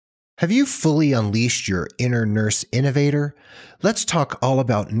Have you fully unleashed your inner nurse innovator? Let's talk all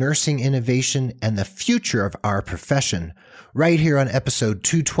about nursing innovation and the future of our profession right here on episode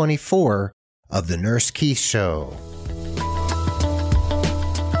 224 of The Nurse Keith Show.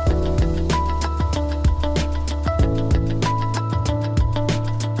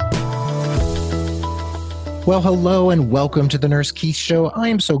 Well, hello and welcome to the Nurse Keith Show. I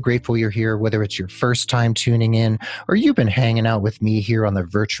am so grateful you're here, whether it's your first time tuning in or you've been hanging out with me here on the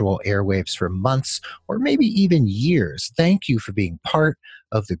virtual airwaves for months or maybe even years. Thank you for being part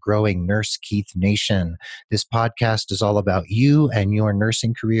of the growing Nurse Keith Nation. This podcast is all about you and your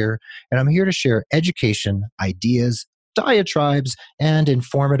nursing career, and I'm here to share education, ideas, diatribes, and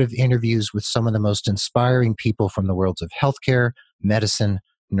informative interviews with some of the most inspiring people from the worlds of healthcare, medicine,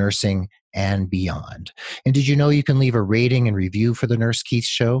 nursing, and beyond. And did you know you can leave a rating and review for the Nurse Keith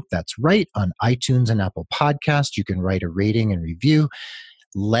Show? That's right. On iTunes and Apple Podcasts, you can write a rating and review.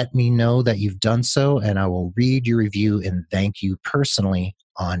 Let me know that you've done so, and I will read your review and thank you personally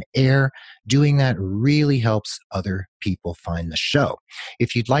on air. Doing that really helps other people find the show.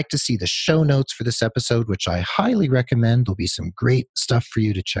 If you'd like to see the show notes for this episode, which I highly recommend, there'll be some great stuff for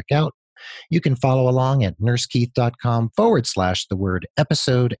you to check out. You can follow along at nursekeith.com/the word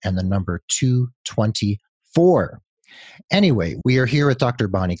episode and the number 224. Anyway, we are here with Dr.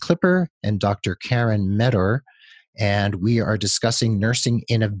 Bonnie Klipper and Dr. Karen Medor, and we are discussing nursing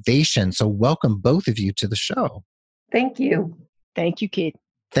innovation. So welcome both of you to the show. Thank you. Thank you, Keith.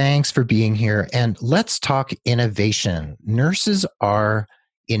 Thanks for being here. And let's talk innovation. Nurses are,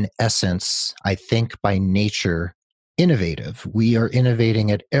 in essence, I think by nature, innovative. We are innovating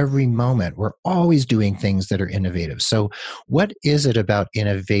at every moment. We're always doing things that are innovative. So what is it about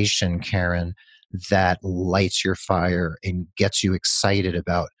innovation, Karen, that lights your fire and gets you excited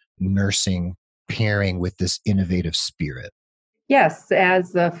about nursing pairing with this innovative spirit? Yes,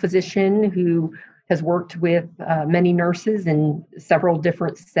 as a physician who has worked with many nurses in several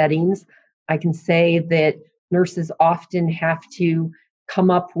different settings, I can say that nurses often have to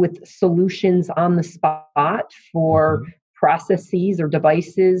come up with solutions on the spot for processes or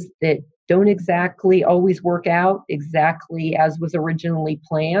devices that don't exactly always work out exactly as was originally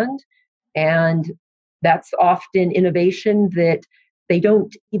planned. And that's often innovation that they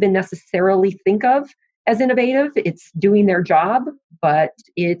don't even necessarily think of as innovative. It's doing their job, but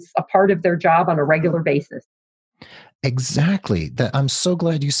it's a part of their job on a regular basis. Exactly. I'm so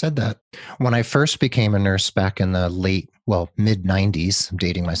glad you said that. When I first became a nurse back in the mid 90s, I'm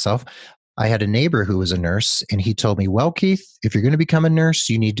dating myself, I had a neighbor who was a nurse, and he told me, well, Keith, if you're going to become a nurse,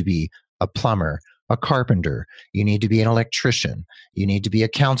 you need to be a plumber, a carpenter, you need to be an electrician, you need to be a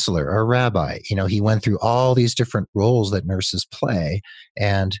counselor, a rabbi. You know, he went through all these different roles that nurses play.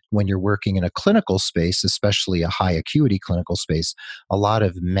 And when you're working in a clinical space, especially a high acuity clinical space, a lot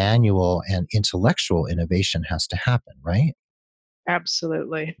of manual and intellectual innovation has to happen, right?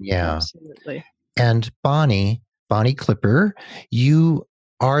 Absolutely. Yeah. Absolutely. And Bonnie Klipper, you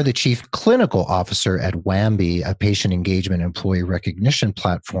are the Chief Clinical Officer at WAMBI, a patient engagement employee recognition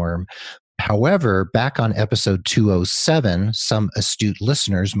platform. However, back on episode 207, some astute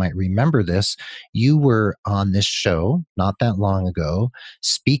listeners might remember this. You were on this show not that long ago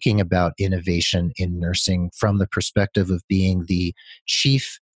speaking about innovation in nursing from the perspective of being the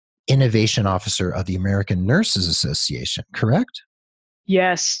Chief Innovation Officer of the American Nurses Association, correct?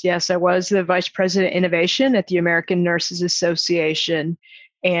 Yes, I was the Vice President Innovation at the American Nurses Association,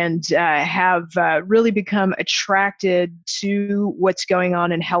 and have really become attracted to what's going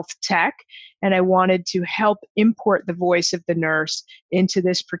on in health tech. And I wanted to help import the voice of the nurse into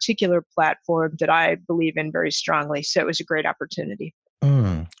this particular platform that I believe in very strongly. So it was a great opportunity.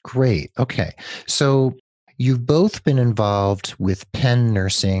 Great. Okay. So you've both been involved with Penn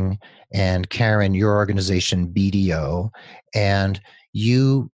Nursing and Karen, your organization, BDO, and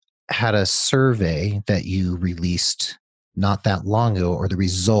you had a survey that you released not that long ago, or the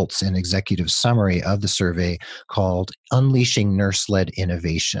results and executive summary of the survey called Unleashing Nurse-Led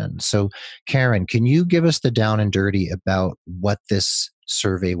Innovation. So Karen, can you give us the down and dirty about what this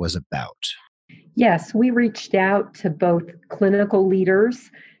survey was about? Yes, we reached out to both clinical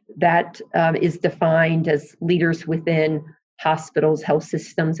leaders, that is defined as leaders within hospitals, health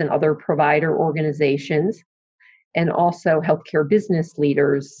systems, and other provider organizations, and also healthcare business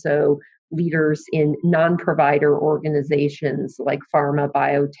leaders, so leaders in non-provider organizations like pharma,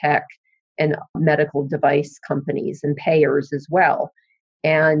 biotech, and medical device companies, and payers as well.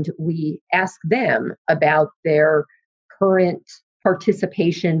 And we asked them about their current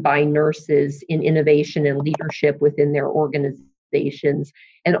participation by nurses in innovation and leadership within their organization. organizations,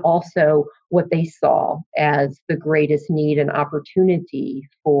 and also what they saw as the greatest need and opportunity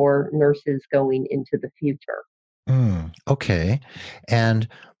for nurses going into the future. Okay. And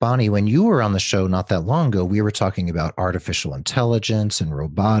Bonnie, when you were on the show not that long ago, we were talking about artificial intelligence and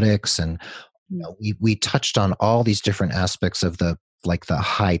robotics, and we touched on all these different aspects of the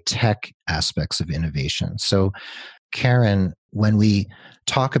high tech aspects of innovation. So, Karen, when we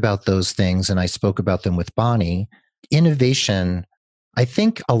talk about those things, and I spoke about them with Bonnie, innovation, I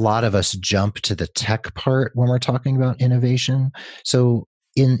think a lot of us jump to the tech part when we're talking about innovation. So,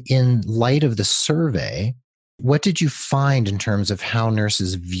 in light of the survey, what did you find in terms of how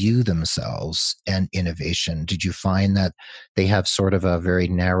nurses view themselves and innovation? Did you find that they have sort of a very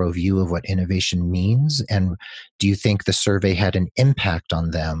narrow view of what innovation means? And do you think the survey had an impact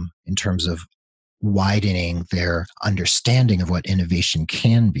on them in terms of widening their understanding of what innovation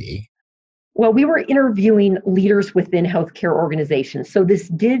can be? Well, we were interviewing leaders within healthcare organizations. So this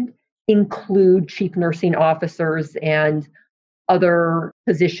did include chief nursing officers and other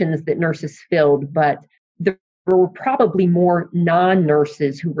positions that nurses filled, but there were probably more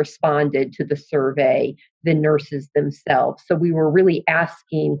non-nurses who responded to the survey than nurses themselves. So we were really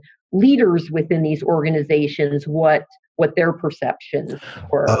asking leaders within these organizations what their perceptions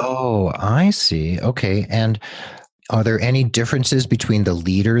were. Oh, I see. Okay. And are there any differences between the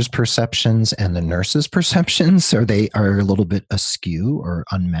leaders' perceptions and the nurses' perceptions? Are they a little bit askew or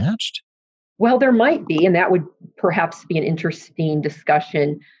unmatched? Well, there might be, and that would perhaps be an interesting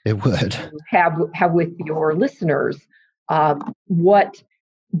discussion It would. to have with your listeners. What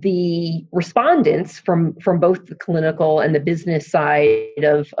the respondents from both the clinical and the business side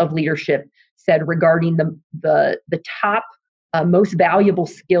of leadership said regarding the top most valuable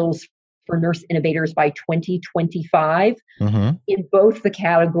skills for nurse innovators by 2025 in both the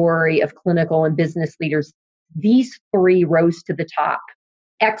category of clinical and business leaders. These three rose to the top: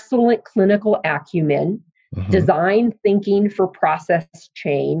 excellent clinical acumen, design thinking for process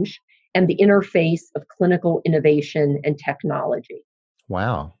change, and the interface of clinical innovation and technology.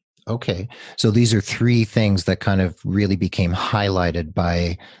 Wow. Okay. So these are three things that kind of really became highlighted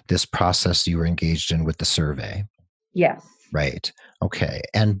by this process you were engaged in with the survey. Yes. Right. Okay.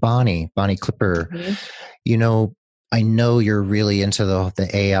 And Bonnie Clipper, I know you're really into the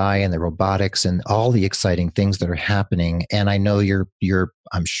AI and the robotics and all the exciting things that are happening. And I know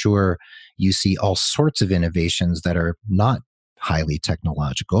I'm sure you see all sorts of innovations that are not highly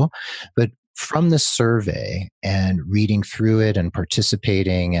technological, but from the survey and reading through it and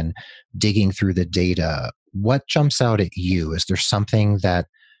participating and digging through the data, what jumps out at you? Is there something that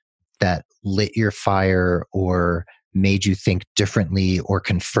lit your fire or made you think differently or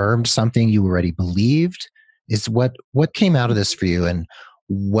confirmed something you already believed? Is what came out of this for you, and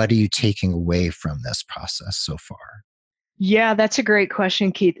what are you taking away from this process so far? Yeah, that's a great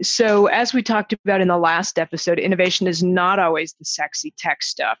question, Keith. So, as we talked about in the last episode, innovation is not always the sexy tech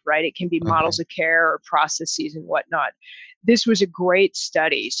stuff, right? It can be models of care or processes and whatnot. This was a great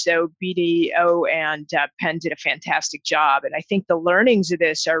study. So, BDO and Penn did a fantastic job. And I think the learnings of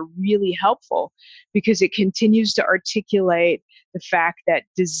this are really helpful because it continues to articulate the fact that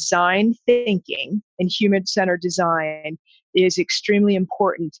design thinking and human-centered design is extremely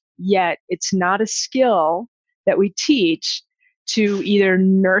important, yet it's not a skill that we teach to either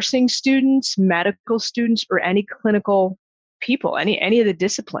nursing students, medical students, or any clinical people, any of the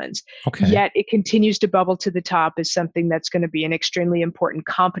disciplines. Okay. Yet it continues to bubble to the top as something that's going to be an extremely important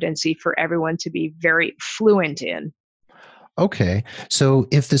competency for everyone to be very fluent in. Okay. So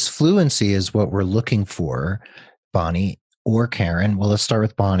if this fluency is what we're looking for, Bonnie or Karen, well, let's start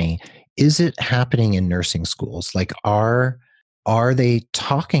with Bonnie. Is it happening in nursing schools? Like, are they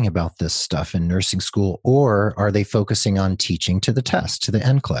talking about this stuff in nursing school, or are they focusing on teaching to the test, to the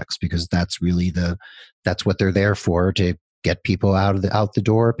NCLEX? Because that's really that's what they're there for, to get people out the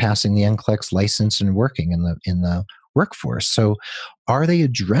door, passing the NCLEX license and working in the workforce. So are they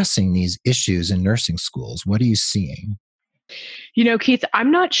addressing these issues in nursing schools? What are you seeing? Keith,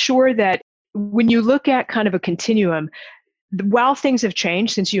 I'm not sure that when you look at kind of a continuum, while things have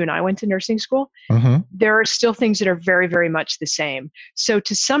changed since you and I went to nursing school, there are still things that are very, very much the same. So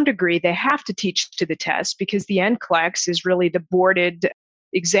to some degree, they have to teach to the test because the NCLEX is really the boarded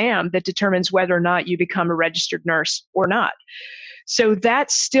exam that determines whether or not you become a registered nurse or not. So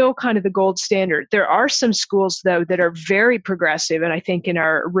that's still kind of the gold standard. There are some schools, though, that are very progressive and I think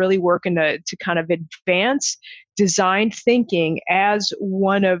are really working to kind of advance design thinking as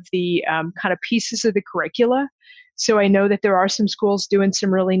one of the kind of pieces of the curricula. So I know that there are some schools doing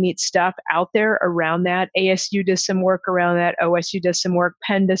some really neat stuff out there around that. ASU does some work around that. OSU does some work.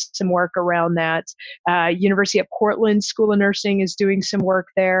 Penn does some work around that. University of Portland School of Nursing is doing some work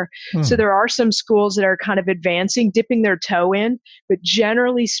there. So there are some schools that are kind of advancing, dipping their toe in, but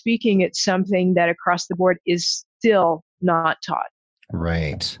generally speaking, it's something that across the board is still not taught.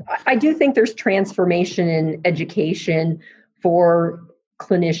 Right. I do think there's transformation in education for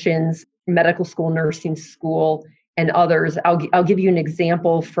clinicians, medical school, nursing school, and others. I'll give you an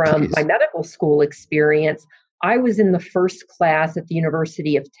example from Please. my medical school experience. I was in the first class at the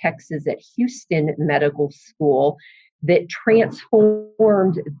University of Texas at Houston Medical School that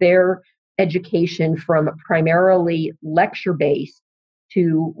transformed their education from primarily lecture-based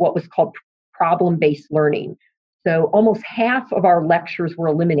to what was called problem-based learning. So almost half of our lectures were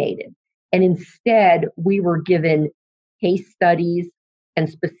eliminated. And instead, we were given case studies and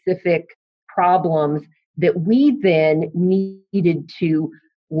specific problems that we then needed to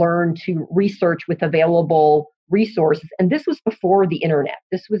learn to research with available resources. And this was before the internet.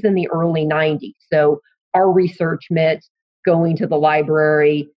 This was in the early 90s. So our research meant going to the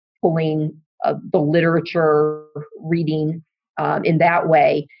library, pulling the literature, reading in that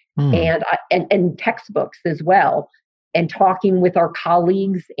way. And textbooks as well, and talking with our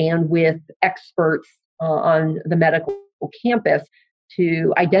colleagues and with experts on the medical campus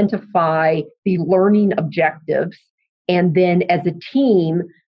to identify the learning objectives, and then as a team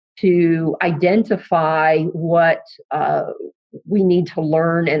to identify what we need to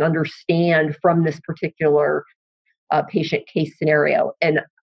learn and understand from this particular patient case scenario. And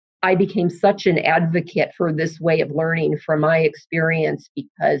I became such an advocate for this way of learning from my experience,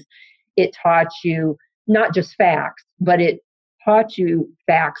 because it taught you not just facts, but it taught you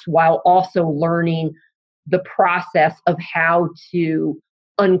facts while also learning the process of how to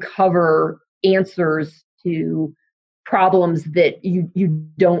uncover answers to problems that you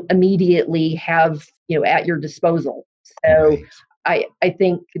don't immediately have, at your disposal. So Right. I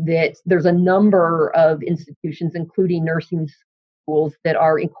think that there's a number of institutions, including nursing schools, that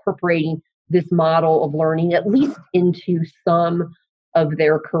are incorporating this model of learning at least into some of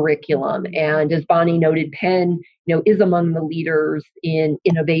their curriculum. And as Bonnie noted, Penn, is among the leaders in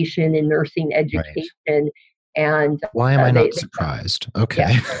innovation in nursing education. Right. And Why am I not surprised?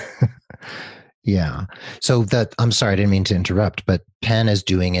 Okay. Yeah. Yeah. So I'm sorry, I didn't mean to interrupt, but Penn is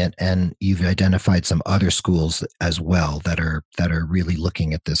doing it, and you've identified some other schools as well that are really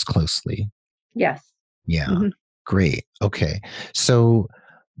looking at this closely. Yes. Yeah. Mm-hmm. Great. Okay. So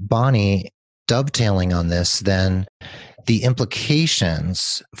Bonnie, dovetailing on this, then the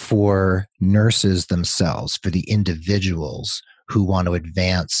implications for nurses themselves, for the individuals who want to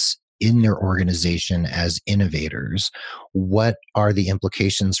advance in their organization as innovators, what are the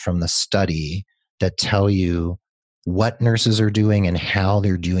implications from the study that tell you what nurses are doing and how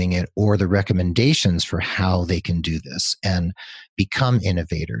they're doing it, or the recommendations for how they can do this and become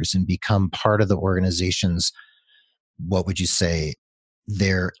innovators and become part of the organization's, what would you say,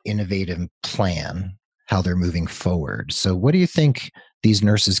 their innovative plan, how they're moving forward? So what do you think these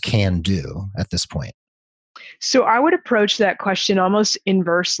nurses can do at this point? So I would approach that question almost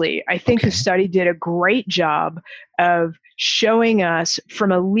inversely. I think the study did a great job of showing us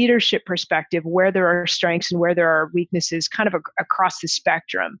from a leadership perspective where there are strengths and where there are weaknesses kind of across the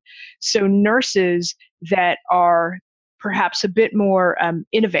spectrum. So nurses that are perhaps a bit more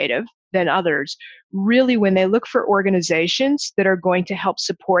innovative than others, really when they look for organizations that are going to help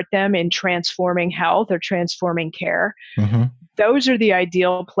support them in transforming health or transforming care, those are the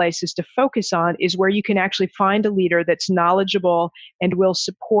ideal places to focus on, is where you can actually find a leader that's knowledgeable and will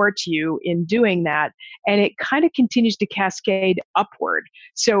support you in doing that. And it kind of continues to cascade upward.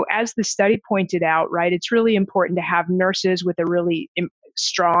 So as the study pointed out, right, it's really important to have nurses with a really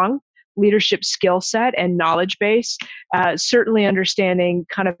strong leadership skill set and knowledge base, certainly understanding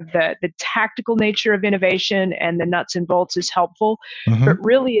kind of the tactical nature of innovation and the nuts and bolts is helpful. But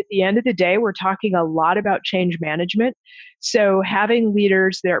really at the end of the day, we're talking a lot about change management. So having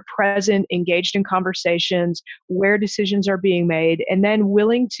leaders that are present, engaged in conversations where decisions are being made, and then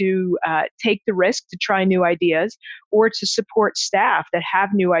willing to take the risk to try new ideas or to support staff that have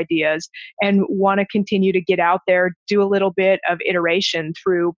new ideas and want to continue to get out there, do a little bit of iteration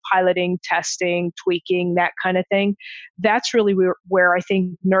through piloting, testing, tweaking, that kind of thing. That's really where I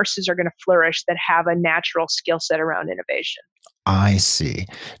think nurses are going to flourish that have a natural skill set around innovation. I see.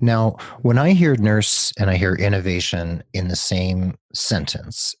 Now, when I hear nurse and I hear innovation in the same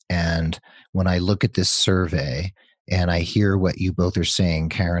sentence, and when I look at this survey and I hear what you both are saying,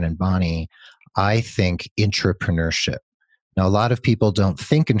 Karen and Bonnie, I think intrapreneurship. Now, a lot of people don't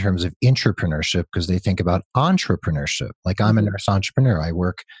think in terms of intrapreneurship because they think about entrepreneurship. Like I'm a nurse entrepreneur. I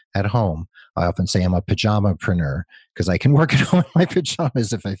work at home. I often say I'm a pajamapreneur because I can work at home in my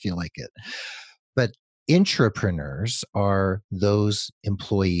pajamas if I feel like it. But intrapreneurs are those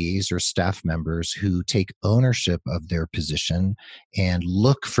employees or staff members who take ownership of their position and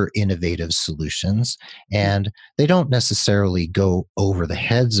look for innovative solutions. And they don't necessarily go over the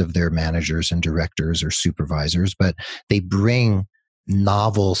heads of their managers and directors or supervisors, but they bring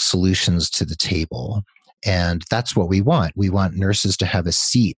novel solutions to the table. And that's what we want. We want nurses to have a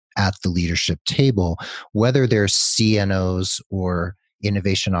seat at the leadership table, whether they're CNOs or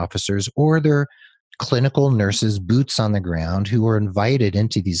innovation officers, or they're clinical nurses, boots on the ground, who are invited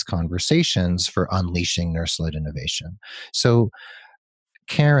into these conversations for unleashing nurse-led innovation. So,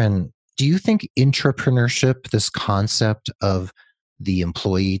 Karen, do you think intrapreneurship, this concept of the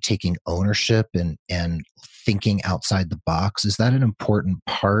employee taking ownership and thinking outside the box, is that an important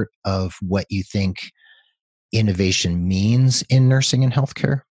part of what you think innovation means in nursing and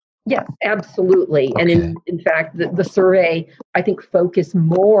healthcare? Yes, absolutely. Okay. And in fact, the survey, I think, focused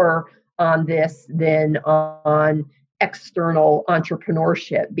more on this than on external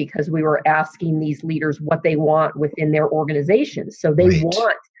entrepreneurship, because we were asking these leaders what they want within their organizations. So they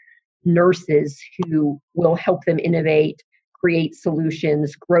want nurses who will help them innovate, create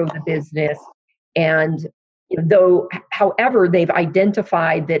solutions, grow the business. And however, they've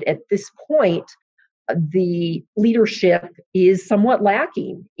identified that at this point, the leadership is somewhat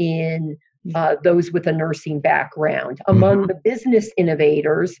lacking in those with a nursing background. Among the business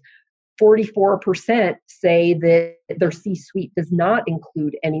innovators, 44% say that their C-suite does not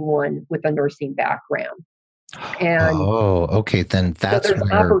include anyone with a nursing background. And okay, then that's so there's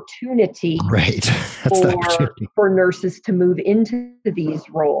where, opportunity for nurses to move into these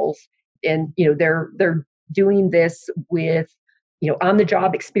roles. And they're doing this with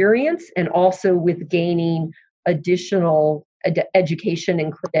on-the-job experience, and also with gaining additional education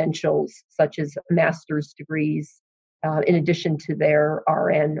and credentials, such as master's degrees, in addition to their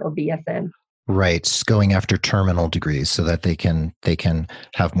RN or BSN. Right, going after terminal degrees so that they can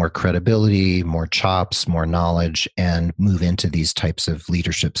have more credibility, more chops, more knowledge, and move into these types of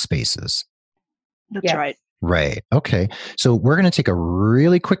leadership spaces. That's right. Right. Okay. So we're going to take a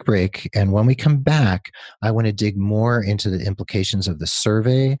really quick break. And when we come back, I want to dig more into the implications of the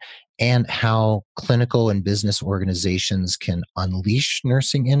survey and how clinical and business organizations can unleash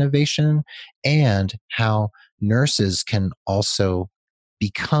nursing innovation, and how nurses can also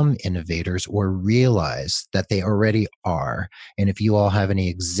become innovators or realize that they already are. And if you all have any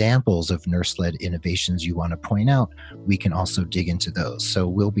examples of nurse-led innovations you want to point out, we can also dig into those. So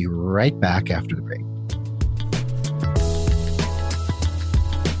we'll be right back after the break.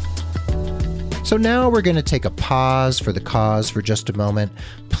 So now we're going to take a pause for the cause for just a moment.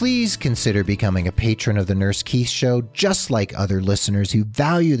 Please consider becoming a patron of the Nurse Keith Show, just like other listeners who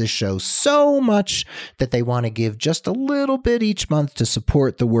value the show so much that they want to give just a little bit each month to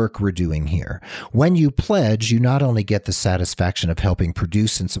support the work we're doing here. When you pledge, you not only get the satisfaction of helping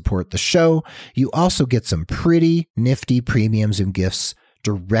produce and support the show, you also get some pretty nifty premiums and gifts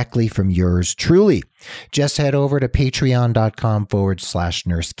directly from yours truly. Just head over to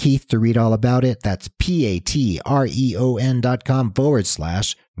patreon.com/Nurse Keith to read all about it. That's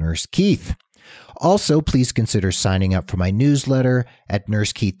patreon.com/Nurse Keith. Also, please consider signing up for my newsletter at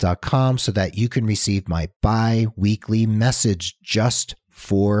nursekeith.com so that you can receive my bi-weekly message just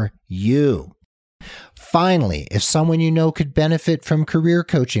for you. Finally, if someone you know could benefit from career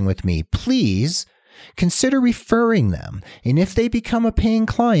coaching with me, please consider referring them. And if they become a paying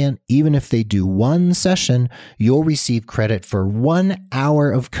client, even if they do one session, you'll receive credit for 1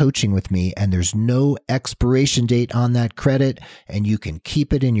 hour of coaching with me, and there's no expiration date on that credit, and you can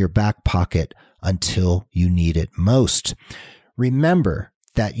keep it in your back pocket until you need it most. Remember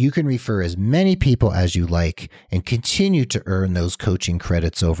that you can refer as many people as you like and continue to earn those coaching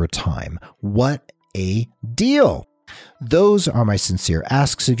credits over time. What a deal! Those are my sincere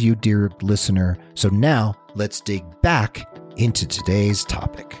asks of you, dear listener. So now let's dig back into today's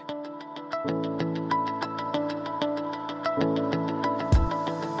topic.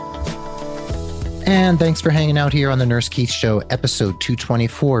 And thanks for hanging out here on the Nurse Keith Show, episode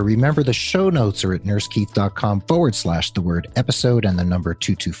 224. Remember, the show notes are at nursekeith.com/the word episode and the number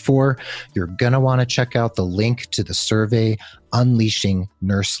 224. You're going to want to check out the link to the survey Unleashing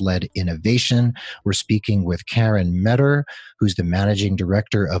Nurse-Led Innovation. We're speaking with Karen Meador, who's the Managing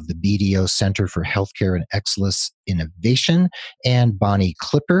Director of the BDO Center for Healthcare and Excellence Innovation, and Bonnie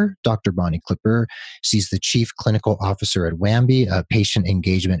Clipper, Dr. Bonnie Clipper. She's the Chief Clinical Officer at WAMBI, a patient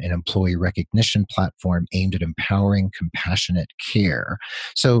engagement and employee recognition platform aimed at empowering compassionate care.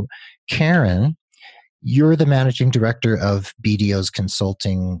 So, Karen, you're the managing director of BDO's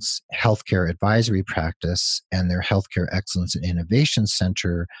Consulting's healthcare advisory practice and their Healthcare Excellence and Innovation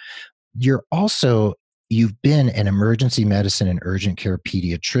Center. You've been an emergency medicine and urgent care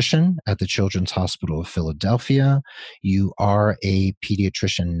pediatrician at the Children's Hospital of Philadelphia. You are a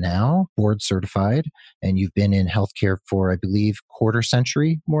pediatrician now, board certified, and you've been in healthcare for, I believe, quarter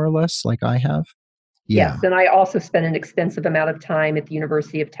century, more or less, like I have. Yeah. Yes, and I also spent an extensive amount of time at the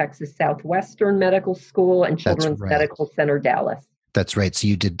University of Texas Southwestern Medical School and Children's Medical Center, Dallas. That's right. So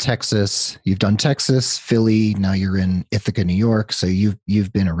you did Texas, you've done Texas, Philly, now you're in Ithaca, New York. So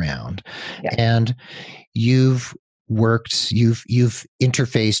you've been around. Yeah. And you've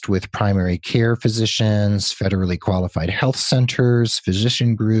interfaced with primary care physicians, federally qualified health centers,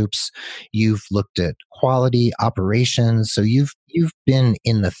 physician groups. You've looked at quality operations. So you've been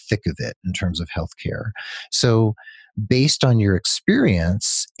in the thick of it in terms of healthcare. So based on your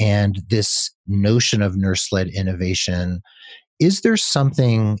experience and this notion of nurse-led innovation, is there some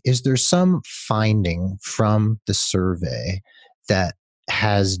finding from the survey that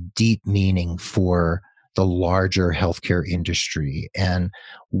has deep meaning for the larger healthcare industry? And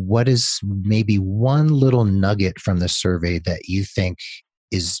what is maybe one little nugget from the survey that you think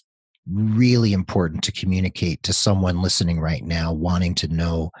is really important to communicate to someone listening right now wanting to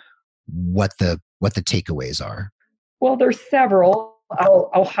know what the takeaways are? Well, there's several.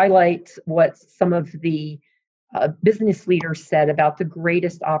 I'll highlight what some of the business leaders said about the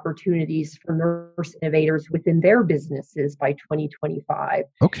greatest opportunities for nurse innovators within their businesses by 2025.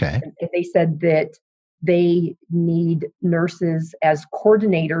 Okay. And they said that they need nurses as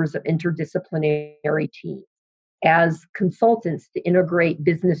coordinators of interdisciplinary teams, as consultants to integrate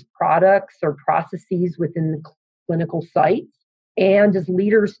business products or processes within the clinical sites, and as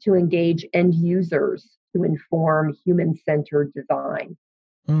leaders to engage end users to inform human-centered design.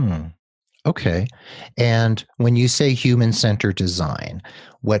 Okay. And when you say human-centered design,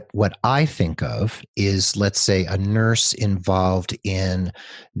 what I think of is, let's say, a nurse involved in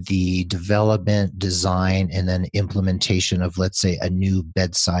the development, design, and then implementation of, let's say, a new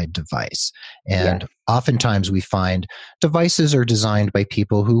bedside device. And oftentimes we find devices are designed by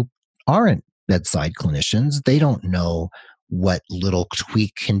people who aren't bedside clinicians. They don't know what little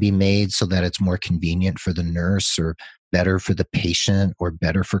tweak can be made so that it's more convenient for the nurse, or better for the patient, or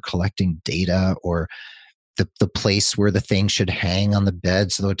better for collecting data, or the place where the thing should hang on the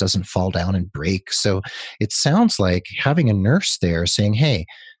bed so it doesn't fall down and break. So it sounds like having a nurse there saying, hey,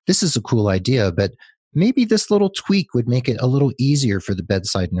 this is a cool idea, but maybe this little tweak would make it a little easier for the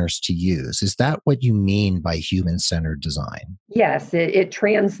bedside nurse to use. Is that what you mean by human-centered design? Yes, it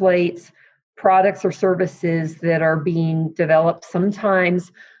translates products or services that are being developed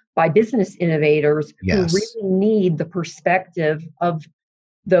sometimes by business innovators who really need the perspective of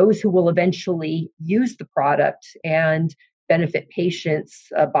those who will eventually use the product and benefit patients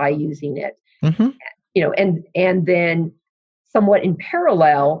by using it. And then somewhat in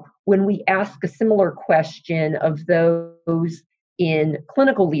parallel, when we ask a similar question of those in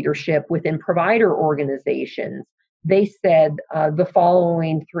clinical leadership within provider organizations, they said the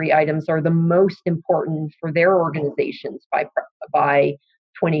following three items are the most important for their organizations by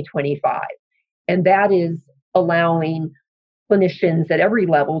 2025. And that is allowing clinicians at every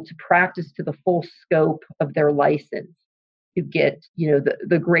level to practice to the full scope of their license, to get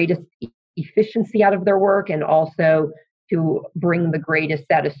the greatest efficiency out of their work, and also to bring the greatest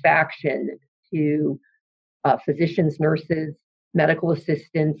satisfaction to physicians, nurses, medical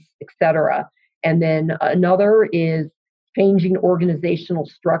assistants, etc. And then another is changing organizational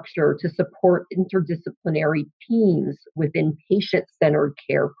structure to support interdisciplinary teams within patient-centered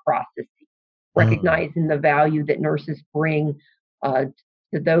care processes, recognizing the value that nurses bring to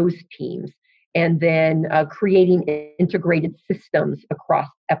those teams, and then creating integrated systems across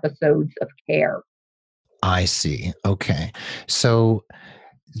episodes of care. I see. Okay. So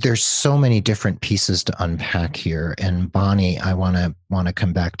there's so many different pieces to unpack here. And Bonnie, I want to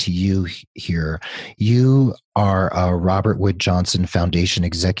come back to you here. You are a Robert Wood Johnson Foundation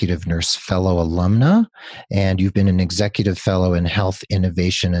Executive Nurse Fellow alumna, and you've been an Executive Fellow in Health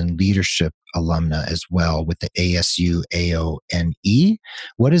Innovation and Leadership alumna as well with the ASU AONE.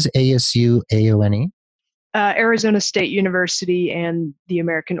 What is ASU AONE? Arizona State University and the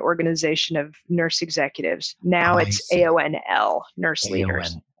American Organization of Nurse Executives. Now I it's see. AONL, Nurse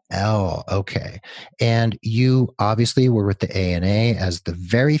Leaders. AONL, okay. And you obviously were with the ANA as the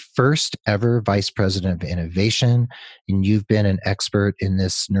very first ever Vice President of Innovation, and you've been an expert in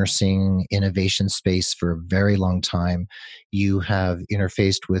this nursing innovation space for a very long time. You have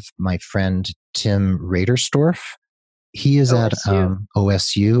interfaced with my friend Tim Raderstorff. He is at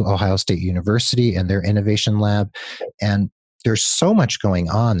OSU, Ohio State University, and their innovation lab. And there's so much going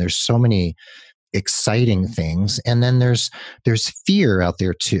on. There's so many exciting things. And then there's fear out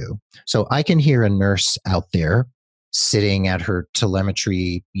there too. So I can hear a nurse out there sitting at her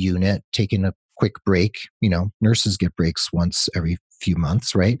telemetry unit, taking a quick break. Nurses get breaks once every few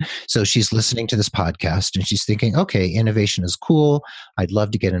months, right? So she's listening to this podcast and she's thinking, okay, innovation is cool. I'd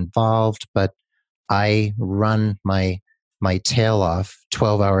love to get involved, but I run my tail off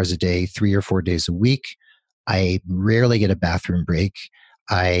 12 hours a day, 3 or 4 days a week. I rarely get a bathroom break.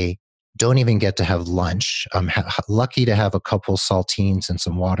 I don't even get to have lunch. I'm lucky to have a couple saltines and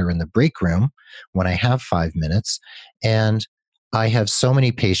some water in the break room when I have 5 minutes. And I have so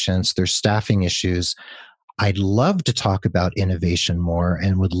many patients. There's staffing issues. I'd love to talk about innovation more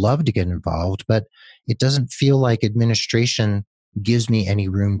and would love to get involved, but it doesn't feel like administration gives me any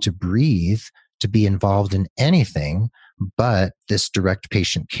room to breathe to be involved in anything but this direct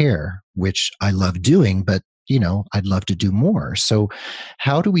patient care, which I love doing, but I'd love to do more. So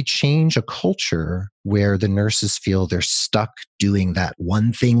how do we change a culture where the nurses feel they're stuck doing that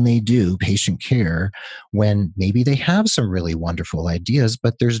one thing they do, patient care, when maybe they have some really wonderful ideas,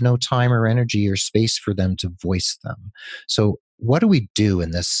 but there's no time or energy or space for them to voice them? So what do we do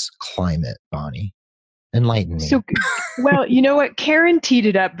in this climate, Bonnie? Enlighten me. So, well, you know what? Karen teed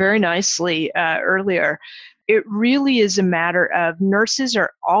it up very nicely earlier. It really is a matter of nurses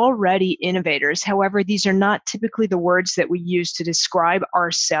are already innovators. However, these are not typically the words that we use to describe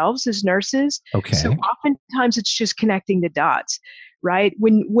ourselves as nurses. Okay. So oftentimes it's just connecting the dots, right?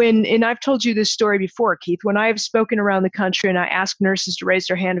 When and I've told you this story before, Keith, when I have spoken around the country and I ask nurses to raise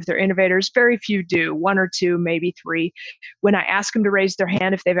their hand if they're innovators, very few do, 1 or 2, maybe 3. When I ask them to raise their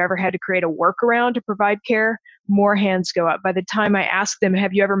hand if they've ever had to create a workaround to provide care, more hands go up. By the time I ask them,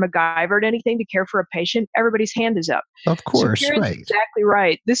 have you ever MacGyvered anything to care for a patient? Everybody's hand is up. Of course, so Karen's right. Exactly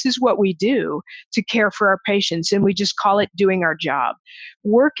right. This is what we do to care for our patients, and we just call it doing our job.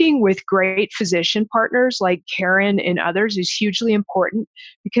 Working with great physician partners like Karen and others is hugely important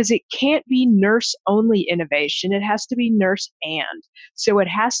because it can't be nurse-only innovation. It has to be nurse and. So it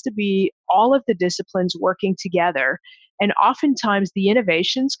has to be all of the disciplines working together. And oftentimes the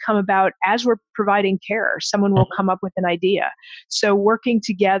innovations come about as we're providing care. Someone will come up with an idea. So working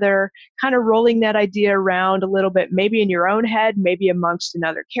together, kind of rolling that idea around a little bit, maybe in your own head, maybe amongst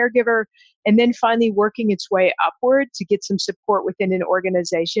another caregiver, and then finally working its way upward to get some support within an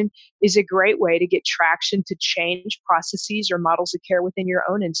organization is a great way to get traction to change processes or models of care within your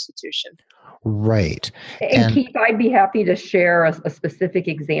own institution. Right. And Keith, I'd be happy to share a specific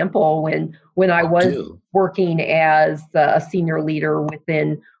example when I was working as a senior leader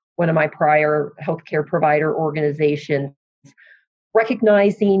within one of my prior healthcare provider organizations,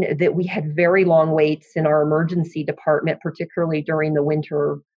 recognizing that we had very long waits in our emergency department, particularly during the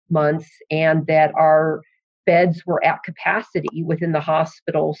winter months, and that our beds were at capacity within the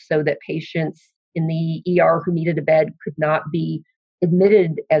hospital so that patients in the ER who needed a bed could not be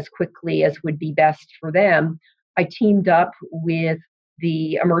admitted as quickly as would be best for them. I teamed up with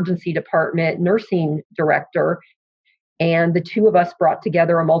the emergency department nursing director, and the two of us brought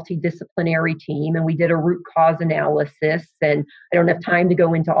together a multidisciplinary team, and we did a root cause analysis. And I don't have time to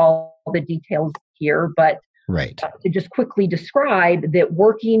go into all the details here, but to just quickly describe that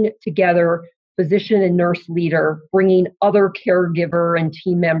working together, physician and nurse leader, bringing other caregiver and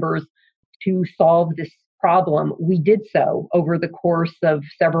team members to solve this problem, we did so over the course of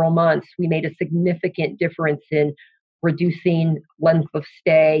several months. We made a significant difference in reducing length of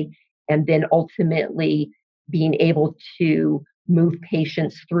stay and then ultimately being able to move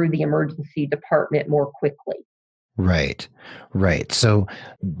patients through the emergency department more quickly. Right. So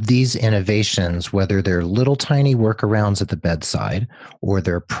these innovations, whether they're little tiny workarounds at the bedside, or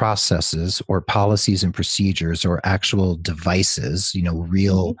they're processes or policies and procedures or actual devices,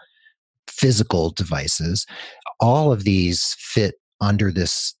 real physical devices, all of these fit under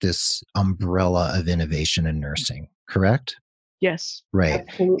this umbrella of innovation in nursing, correct? Yes. Right.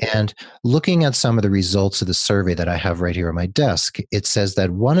 Absolutely. And looking at some of the results of the survey that I have right here on my desk, it says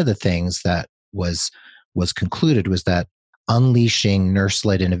that one of the things that was concluded was that unleashing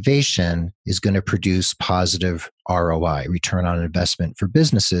nurse-led innovation is going to produce positive ROI, return on investment for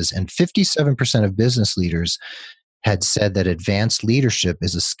businesses. And 57% of business leaders had said that advanced leadership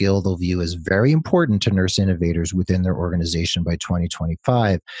is a skill they'll view as very important to nurse innovators within their organization by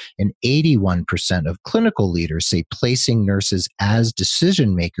 2025. And 81% of clinical leaders say placing nurses as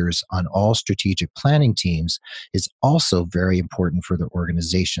decision makers on all strategic planning teams is also very important for their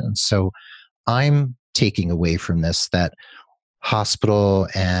organization. So I'm taking away from this that hospital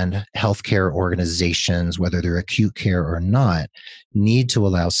and healthcare organizations, whether they're acute care or not, need to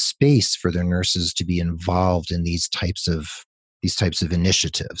allow space for their nurses to be involved in these types of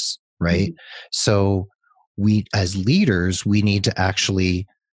initiatives, right? Mm-hmm. So we, as leaders, we need to actually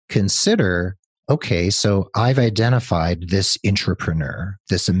consider, okay, so I've identified this entrepreneur,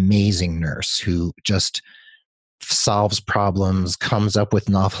 this amazing nurse who just solves problems, comes up with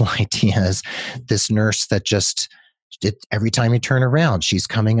novel ideas, this nurse that just every time you turn around, she's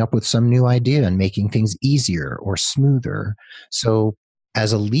coming up with some new idea and making things easier or smoother. So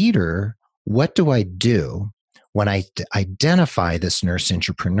as a leader, what do I do when I identify this nurse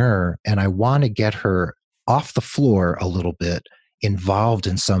entrepreneur and I want to get her off the floor a little bit, involved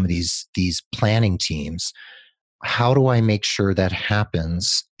in some of these planning teams? How do I make sure that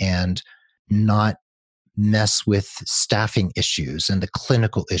happens and not mess with staffing issues and the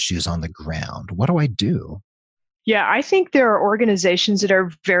clinical issues on the ground? What do I do? Yeah, I think there are organizations that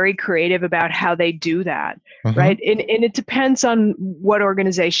are very creative about how they do that, right? And it depends on what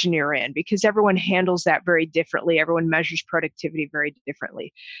organization you're in, because everyone handles that very differently. Everyone measures productivity very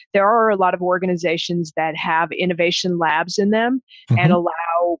differently. There are a lot of organizations that have innovation labs in them and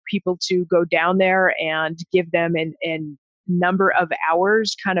allow people to go down there and give them an number of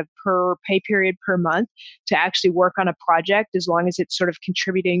hours kind of per pay period per month to actually work on a project, as long as it's sort of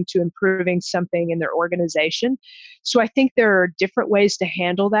contributing to improving something in their organization. So I think there are different ways to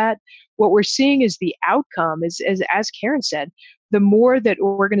handle that. What we're seeing is the outcome is, as Karen said, the more that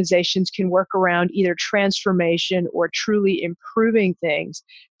organizations can work around either transformation or truly improving things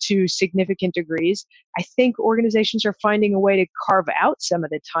to significant degrees, I think organizations are finding a way to carve out some of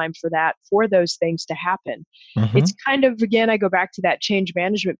the time for that, for those things to happen. It's kind of, again, I go back to that change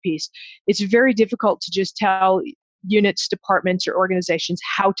management piece. It's very difficult to just tell units, departments, or organizations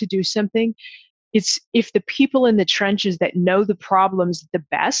how to do something. It's if the people in the trenches that know the problems the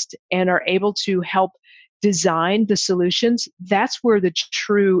best and are able to help design the solutions, that's where the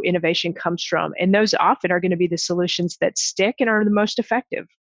true innovation comes from. And those often are going to be the solutions that stick and are the most effective.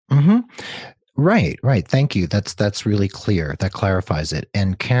 Right. Thank you. That's really clear. That clarifies it.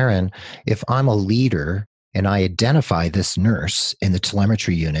 And Karen, if I'm a leader and I identify this nurse in the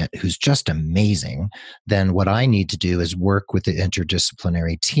telemetry unit who's just amazing, then what I need to do is work with the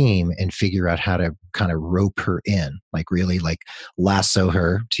interdisciplinary team and figure out how to kind of rope her in, like really like lasso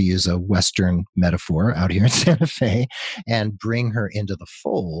her, to use a Western metaphor out here in Santa Fe, and bring her into the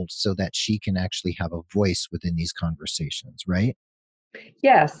fold so that she can actually have a voice within these conversations, right?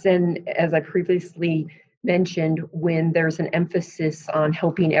 Yes, and as I previously mentioned, when there's an emphasis on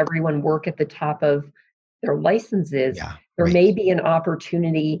helping everyone work at the top of their licenses, there may be an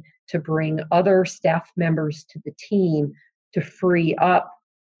opportunity to bring other staff members to the team to free up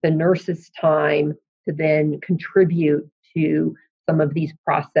the nurses' time to then contribute to some of these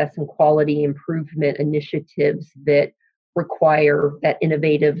process and quality improvement initiatives that require that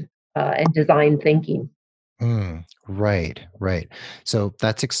innovative and design thinking. Right. So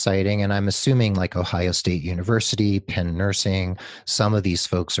that's exciting. And I'm assuming like Ohio State University, Penn Nursing, some of these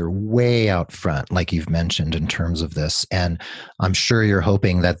folks are way out front, like you've mentioned, in terms of this. And I'm sure you're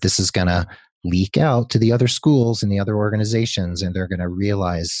hoping that this is going to leak out to the other schools and the other organizations, and they're going to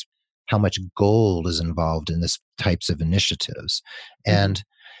realize how much gold is involved in this types of initiatives. And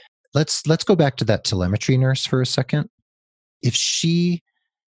let's go back to that telemetry nurse for a second. If she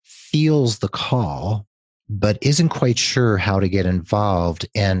feels the call, but isn't quite sure how to get involved,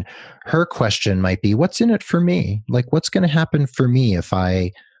 and her question might be, what's in it for me? Like, what's going to happen for me if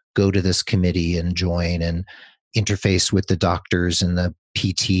I go to this committee and join and interface with the doctors and the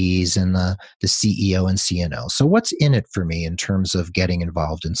PTs and the CEO and CNO? So what's in it for me in terms of getting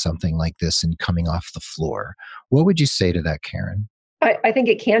involved in something like this and coming off the floor? What would you say to that, Karen? I think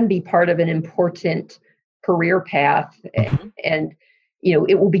it can be part of an important career path, and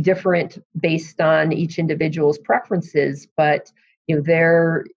it will be different based on each individual's preferences, but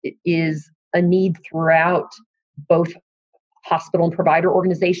there is a need throughout both hospital and provider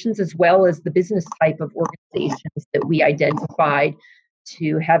organizations, as well as the business type of organizations that we identified,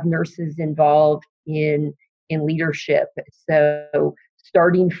 to have nurses involved in leadership. So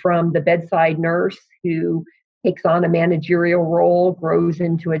starting from the bedside nurse who takes on a managerial role, grows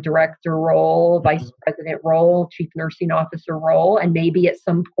into a director role, vice president role, chief nursing officer role, and maybe at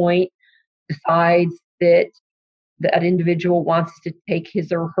some point decides that that individual wants to take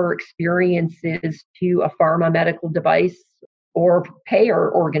his or her experiences to a pharma medical device or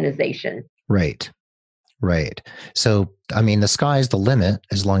payer organization. Right. Right. So, I mean, the sky's the limit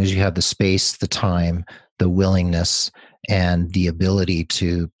as long as you have the space, the time, the willingness, and the ability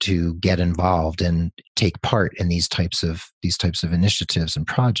to get involved and take part in these types of initiatives and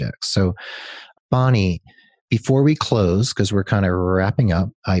projects. So, Bonnie, before we close, because we're kind of wrapping up,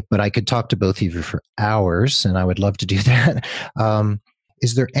 but I could talk to both of you for hours, and I would love to do that.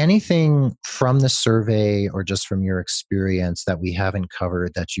 Is there anything from the survey or just from your experience that we haven't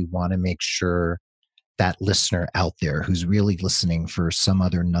covered that you want to make sure that listener out there who's really listening for some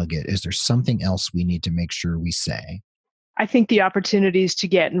other nugget? Is there something else we need to make sure we say? I think the opportunities to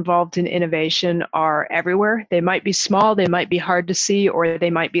get involved in innovation are everywhere. They might be small, they might be hard to see, or they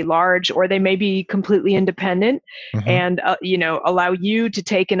might be large, or they may be completely independent, and allow you to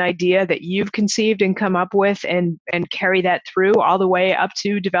take an idea that you've conceived and come up with and carry that through all the way up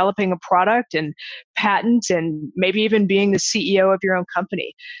to developing a product and patents and maybe even being the CEO of your own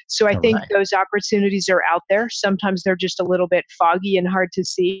company. So I think those opportunities are out there. Sometimes they're just a little bit foggy and hard to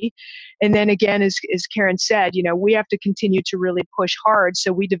see. And then again, as Karen said, we have to continue to really push hard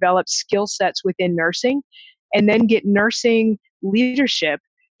so we develop skill sets within nursing and then get nursing leadership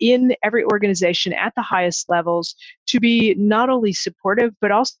in every organization at the highest levels to be not only supportive,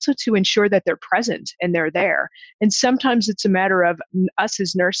 but also to ensure that they're present and they're there. And sometimes it's a matter of us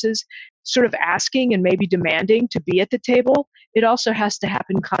as nurses sort of asking and maybe demanding to be at the table. It also has to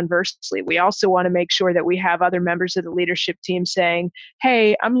happen conversely. We also want to make sure that we have other members of the leadership team saying,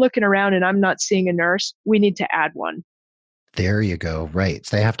 hey, I'm looking around and I'm not seeing a nurse. We need to add one. There you go. Right.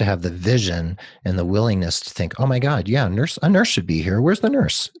 So they have to have the vision and the willingness to think, oh my God, yeah, a nurse should be here. Where's the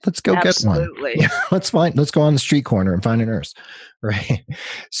nurse? Let's go get one. Yeah, let's go on the street corner and find a nurse. Right.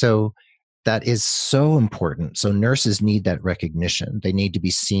 So that is so important. So nurses need that recognition. They need to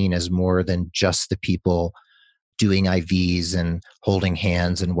be seen as more than just the people doing IVs and holding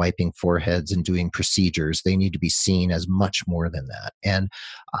hands and wiping foreheads and doing procedures. They need to be seen as much more than that. And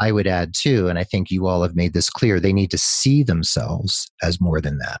I would add too, and I think you all have made this clear, they need to see themselves as more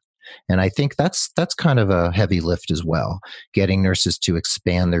than that. And I think that's kind of a heavy lift as well, getting nurses to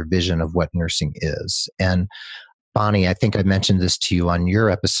expand their vision of what nursing is. And Bonnie, I think I mentioned this to you on your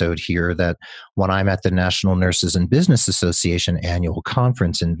episode here, that when I'm at the National Nurses and Business Association annual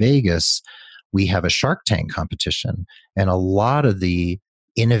conference in Vegas, we have a Shark Tank competition. And a lot of the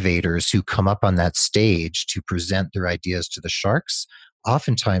innovators who come up on that stage to present their ideas to the sharks,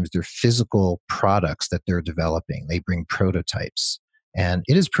 oftentimes they're physical products that they're developing. They bring prototypes. And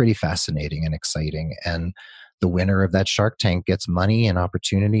it is pretty fascinating and exciting. And the winner of that Shark Tank gets money and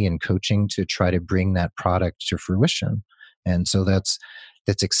opportunity and coaching to try to bring that product to fruition. And so that's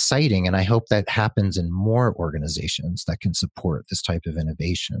exciting. And I hope that happens in more organizations that can support this type of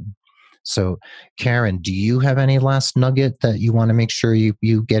innovation. So, Karen, do you have any last nugget that you want to make sure you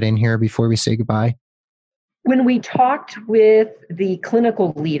get in here before we say goodbye? When we talked with the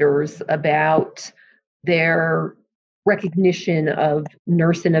clinical leaders about their recognition of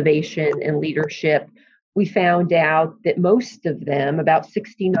nurse innovation and leadership, we found out that most of them, about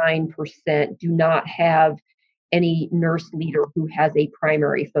 69%, do not have any nurse leader who has a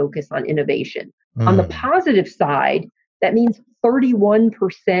primary focus on innovation. On the positive side, that means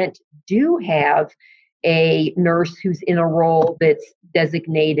 31% do have a nurse who's in a role that's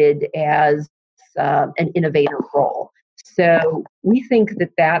designated as an innovator role. So we think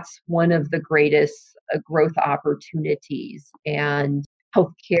that that's one of the greatest growth opportunities, and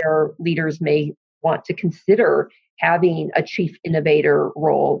healthcare leaders may want to consider having a chief innovator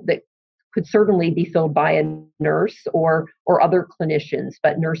role that could certainly be filled by a nurse or other clinicians.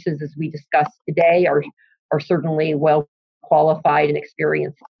 But nurses, as we discussed today, are certainly well qualified and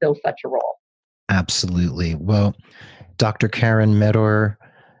experienced to fill such a role. Absolutely. Well, Dr. Karen Medor,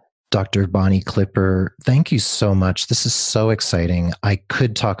 Dr. Bonnie Klipper, thank you so much. This is so exciting. I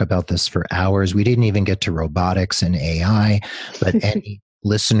could talk about this for hours. We didn't even get to robotics and AI, but any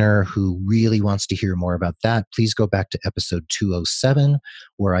listener who really wants to hear more about that, please go back to episode 207,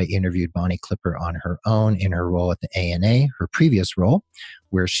 where I interviewed Bonnie Klipper on her own in her role at the ANA, her previous role,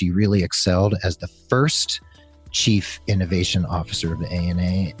 where she really excelled as the first Chief Innovation Officer of the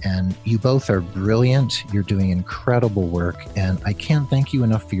ANA. And you both are brilliant. You're doing incredible work. And I can't thank you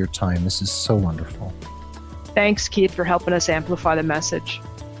enough for your time. This is so wonderful. Thanks, Keith, for helping us amplify the message.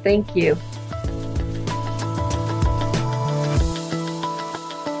 Thank you.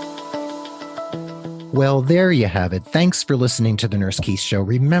 Well, there you have it. Thanks for listening to the Nurse Keith Show.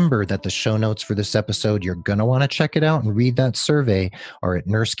 Remember that the show notes for this episode, you're going to want to check it out and read that survey, are at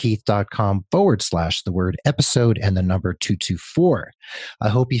nursekeith.com/the word episode and the number 224. I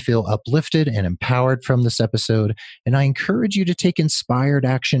hope you feel uplifted and empowered from this episode, and I encourage you to take inspired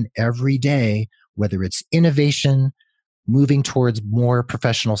action every day, whether it's innovation, moving towards more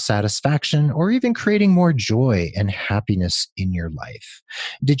professional satisfaction, or even creating more joy and happiness in your life.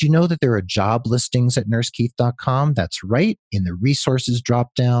 Did you know that there are job listings at nursekeith.com? That's right. In the resources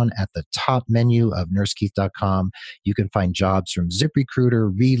dropdown at the top menu of nursekeith.com, you can find jobs from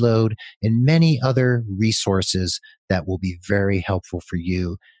ZipRecruiter, Reload, and many other resources that will be very helpful for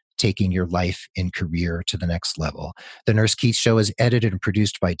you taking your life and career to the next level. The Nurse Keith Show is edited and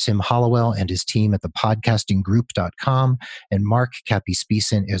produced by Tim Hollowell and his team at thepodcastinggroup.com, and Mark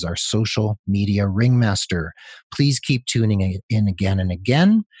Capispisen is our social media ringmaster. Please keep tuning in again and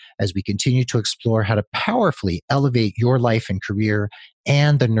again as we continue to explore how to powerfully elevate your life and career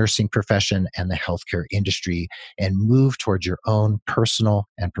and the nursing profession and the healthcare industry and move towards your own personal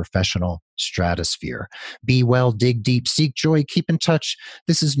and professional stratosphere. Be well, dig deep, seek joy, keep in touch.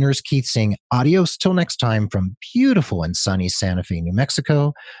 This is Nurse Keith saying adios till next time from beautiful and sunny Santa Fe, New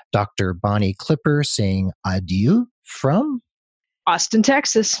Mexico. Dr. Bonnie Clipper saying adieu from Austin,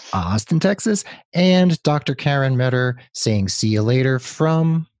 Texas. Austin, Texas. And Dr. Karen Metter saying see you later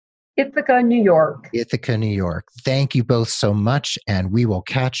from Ithaca, New York. Ithaca, New York. Thank you both so much, and we will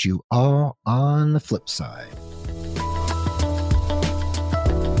catch you all on the flip side.